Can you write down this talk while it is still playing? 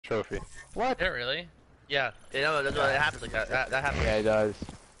trophy. What? Did it really? Yeah, you know, it happens like that. That happens. Yeah, it does.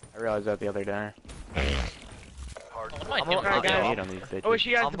 I realized that the other day. What am I doing? I wish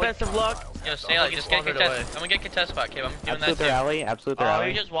you guys the best of luck. Yo, stay like, just get contest. I'm gonna get contest spot, kid. I'm doing Absolute that too. alley, absolute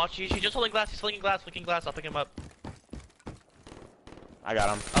alley. He just watch. He's just holding glass. He's flinging glass, flicking glass. I'll pick him up. I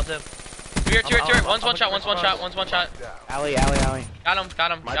got him. I'll do. Two here. One's one shot. Alley. Got him. I'm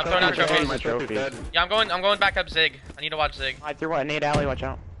throwing out trophies. My trophy. Yeah, I'm going back up Zig. I need to watch Zig. I threw a nade alley, watch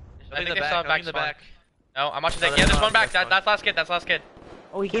out. I think I saw back in the back. No, I'm watching Zig. Yeah, there's one back. That's last kid.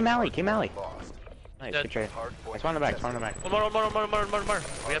 Oh, he came alley. Nice, good trade. I spawned the back. One more.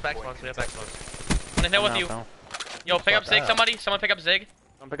 We have back spawns. I'm gonna hit with you. Yo, pick up Zig, somebody. Someone pick up Zig.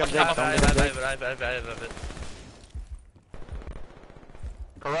 Don't pick up Zig. I have it.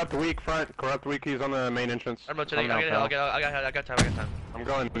 Corrupt weak front. Corrupt weak. He's on the main entrance. I'm rotating. I got time. I'm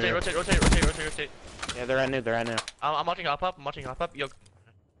going. Rotate. Yeah, they're at new. I'm watching hop up. Yo,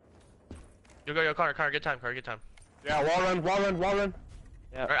 Connor. Good time. Yeah, wall run.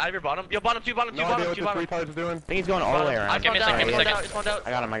 Yeah. Alright, I have your bottom. Yo, bottom two. No idea what the three tards doing. I think he's going all the way around. Give me a second. He spawned out. I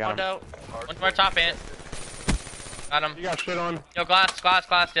got him. One more top ant. Got him. You got shit on. Yo, glass,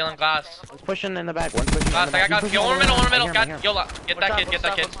 Dylan, glass. One's pushing in the back. One's pushing Glass, in the back. I got yo, one more middle. Got, yo, get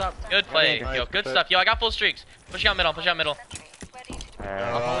that kid. Stop. Good play. Yo, good stuff. Yo, I got full streaks. Push out middle. Middle.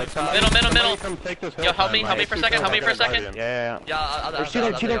 Yo, help me for a second. Yeah. Yeah, There's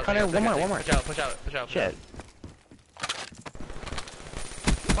two there, Connor. One more. Push out. Shit.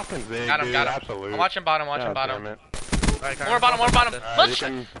 Fucking Zig, Got him. Absolute. I'm watching bottom. Alright, More bottom. Push! You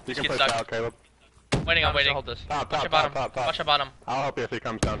can push stuck. out, Caleb. I'm waiting. Hold this. Watch your bottom. I'll help you if he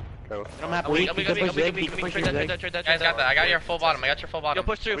comes down, Caleb. Guys, got that. I got your full bottom. Yo,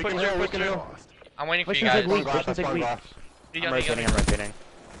 push through. I'm waiting for you guys. I'm rotating.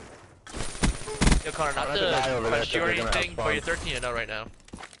 Yo, Connor, not to punch you or anything, but you're 13-0 right now.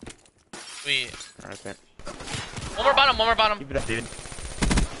 Sweet. Okay. One more bottom. Keep it up, dude.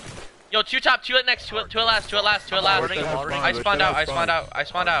 Yo, two top, two at next, two at last. I spawned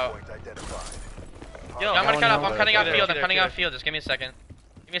out. Yo, I'm cutting out field. Just give me a second.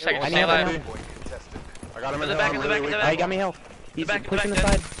 Stay alive. I got him in the back. He got me health. He's pushing the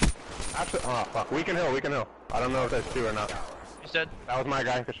side. Oh, fuck. We can heal. I don't know if that's two or not. He's dead. That was my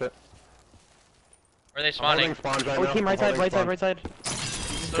guy, good shit. Where are they spawning? Oh, he came right side.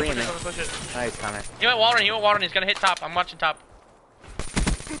 Push it. Nice, Connor. He went wall run. He's gonna hit top. I'm watching top.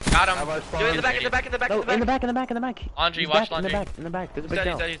 Got him. Yo, in the back. No, in the back. Andre, watch Laundry. Laundry. In the back. There's a big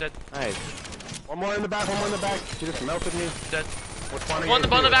kill. He's dead. Nice. One more in the back. He just melted me. He's dead. One in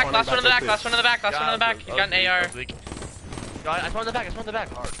the back. Last one in the back. He got an AR. I spawned in the back.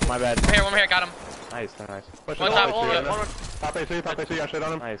 My bad. One more here. Got him. Nice. One top. Top AC, got shit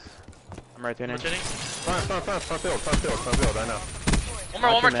on him. Nice. I'm rotating. Front field, I know.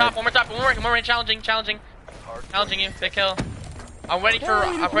 One more top. Challenging you. Big kill. I'm waiting for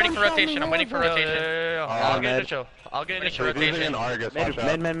rotation. I'll get into rotation.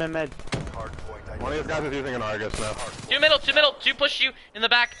 Mid. One of these guys is using an Argus now. Two middle. Two push you in the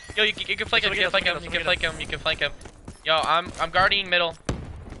back. Yo, you can flank him. You can flank him. Yo, I'm guarding middle.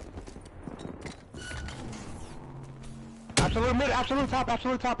 Absolute mid, absolute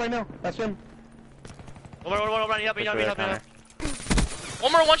top right now. That's him. One more, help me.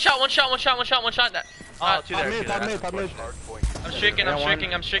 One more, one shot. Two there. Top mid. I'm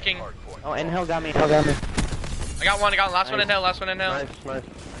streaking. Oh, and Hill got me. I got one. Last one in hell. Nice.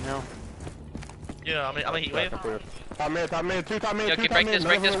 Yeah, I'm gonna heat wave. Top mid, two top mid. Yo,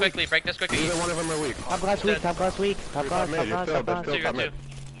 break this quickly. Either one of them are weak. Top glass weak. Top glass.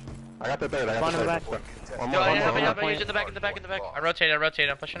 I got the third. One more. He's in the back. I rotate.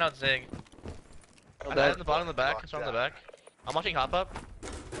 I'm pushing out Zig. In the bottom of the back. It's on the back. I'm watching hop up.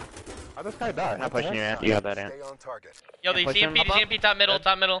 How'd this guy die? I'm not pushing you, Ant. You got that, Ant. Yo, the CMP top middle.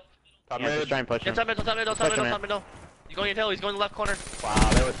 Top mid. Just try and push him. Top middle. He's going to hill. He's going to left corner.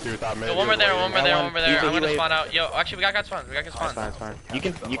 Wow, there was two top mid. Yo, one more there. I'm gonna spawn out. Yo, actually, we got good spawn. It's fine.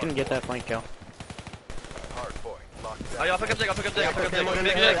 You can get that flank kill. Oh, yo, I'll pick up Zig. One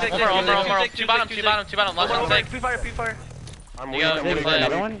more. Two bottom. Last one, Zig. Pre-fire. I'm weak.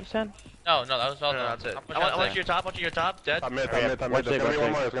 Another one, you said? No, that was well done. That's it. I want your top. Dead. Top mid. There's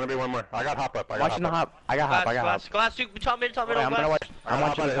gonna be one more. I got hop up. Watching the hop. I got hop. Glass, two, top mid. I'm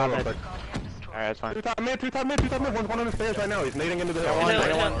watching the top mid. Alright, that's fine. Two top mid. One's one on the stairs right now. He's nading into the hill.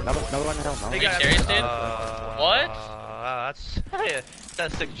 Another one in the hill. Are you serious, dude? What?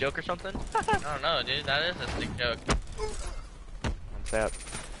 That's a sick joke or something? I don't know, dude. That is a sick joke. What's that?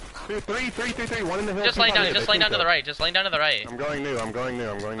 3. One in the hill. Just laying down to the right. I'm going new. I'm going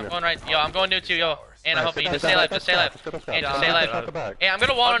right. Yo, I'm going new too. Yo, And I hope you just stay alive, just stay alive. And just stay alive. Back. Hey, I'm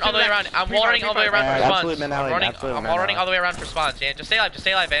gonna wall run all the way around. I'm wall running all the way around for spawns. I'm wall running all the way around for spawns. Yeah, just stay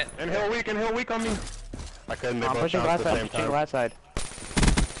alive, Ant. And hill weak on me. I couldn't. I'm pushing glass side, pushing glass side.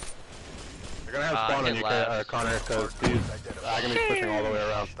 You're gonna have spawn on you, Connor, because he's Agony's pushing all the way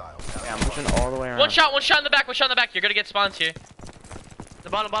around. Yeah, I'm pushing all the way around. One shot in the back, You're gonna get spawns here. The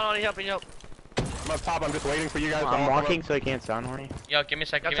bottom, I need help, I'm up top, I'm just waiting for you guys. I'm walking so I can't sound horny. Yo, give me a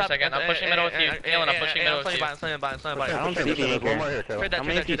second. I'm pushing middle with you. Kalen, I'm pushing middle with you. I don't see the anchor. How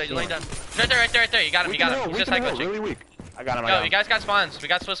many people see? Right there. You got him. He's just high pushing. Really weak. I got him. Yo, you guys got spawns. We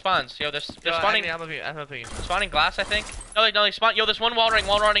got split spawns. Yo, they're spawning. Spawning glass, I think. No, they spawn. Yo, there's one wall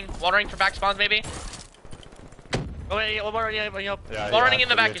running for back spawns, maybe. Oh, yeah, one more, yeah. Wall running in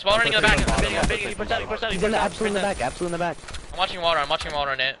the back. He's wall running in the back. He's in the absolute in the back. Absolute in the back. I'm watching wall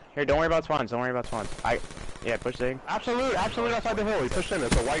run it. Here, don't worry about spawns. Yeah, push Zig. Absolute outside the hill. He pushed in.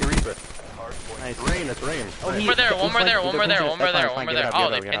 It's a white reaper. Nice. It's rain. Oh, One more there. Oh,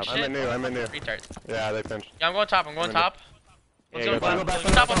 they pinched it. I'm in there. Retard. Yeah, they pinched. Yeah, I'm going top. Let's go Go back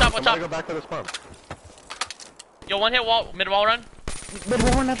top. Go back to the spawn. Yo, one hit mid wall run. Mid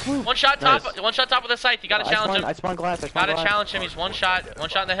wall run, absolute. One shot top of the site. You gotta challenge him. I spawn glass. Gotta challenge him. He's one shot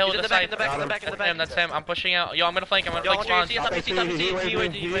in the hill of the site. That's him. I'm pushing out. Yo, I'm gonna flank spawns. He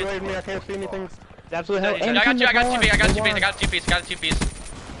waved me. I can't see anything. Absolute hell. I got two piece.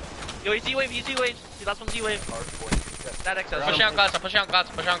 Yo, he's Z-wave. Last one's Z-wave. That excess. I'm pushing out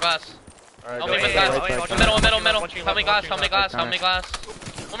glass. Alright, Help me with glass. Middle. Help me glass.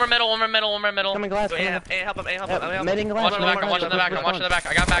 One more middle. Coming glass. Help him. Medding glass. I'm watching the back.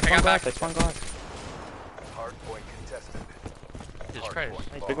 I got back. I spawn glass. Jesus Christ.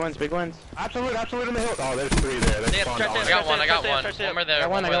 Nice, big ones. Absolute in the hill. Oh, there's three there. They spawned on. I got one. One more there.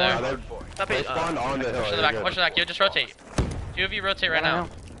 They spawned on the hill. Push the back. Yo, just rotate. Two of you rotate right now.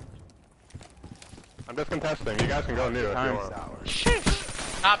 I'm just contesting. You guys can go new if you want.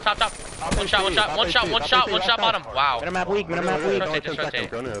 Top. One shot bottom. Wow. Minimap map weak. It's only 10 Just seconds.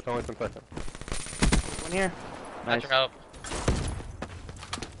 rotate. Go new. It's only 10 seconds. One here. Nice. Patrick help.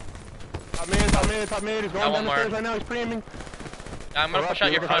 Top mid. He's going down the stairs right now. He's pre-aiming. Yeah, I'm gonna push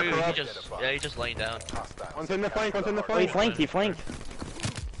out your front. He's just laying down. One's in the flank. Oh, he flanked.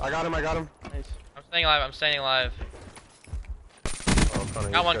 I got him. Nice. I'm staying alive. Oh,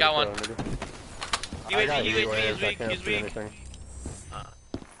 funny. Got one. He's weak.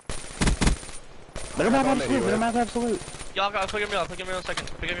 Minimap absolute. Yo, I'll pick him middle in a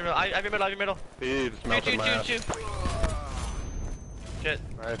second. I have your middle. He just melted my ass. Shit.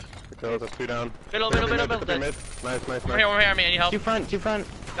 Nice. That's two down. Middle. Nice. One here, I need help. Two front.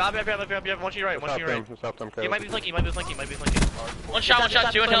 Grab. One to your right. Just help them. He might be flanking. One shot,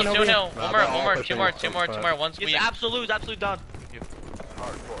 two in hill. One more, two more. One's weak. He's absolute done.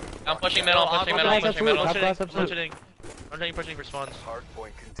 I'm pushing middle. Rotating for spawns.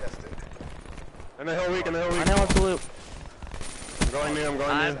 In the hill weak. I know absolute. I'm going new.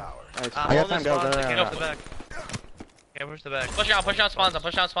 Nice. I got time, guys. Push the back. Okay, push the back. I'm pushing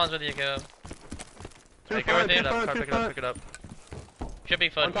out spawns with you, go. Two Pick it up. Should be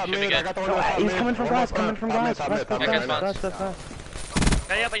fun. Top Should be mid. I good. got the one on top He's mid. coming from glass. Top mid.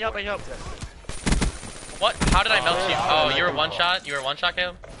 I help. What? How did I melt you? Oh, you were one shot,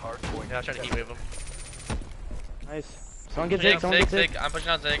 Caleb? Yeah, I was trying to heat wave him. Nice. Someone get Zig. I'm pushing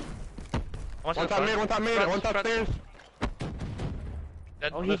out Zig. One top mid. One top stairs.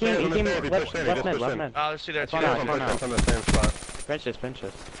 Oh, he came left mid. Oh, let's see there. From the same spot. Pinch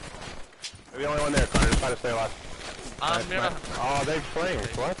this. You're the only one there, Connor. Just try to stay alive. Nice. Oh, they flamed.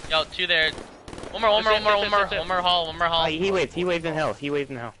 What? Yo, two there. One more hall. He waved in hell.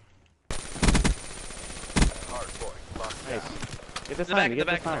 Nice. Get this time. In the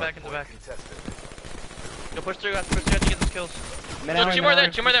back. Yo, push through. Push through to get those kills. Yo, two more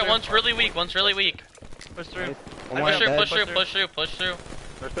there. One's really weak. Push through. Push through.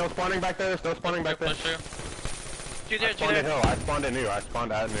 They're still spawning back there. Push through. Two there. I spawned at new.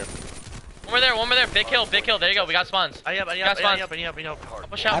 One more there. Big hill. There you go. We got spawns. I help.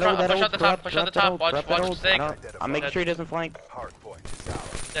 Push out the top. Watch Zig. I'm making sure he doesn't flank.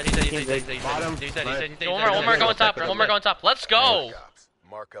 He's Bottom. One more going top. Let's go.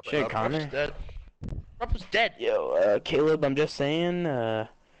 Shit, Connor. Rupp was dead. Yo, Caleb, I'm just saying,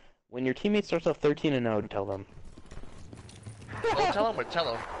 when your teammate starts off 13-0, tell them. Don't tell him or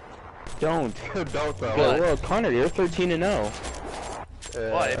tell him. Don't. Don't though. Well, Connor, you're 13-0.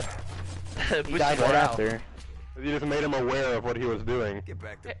 What? He died right after. You just made him aware of what he was doing.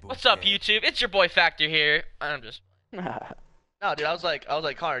 What's up, YouTube? It's your boy Factor here. I'm just. No, dude, I was like,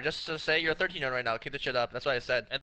 Connor, just to say you're 13 right now. Keep the shit up. That's what I said.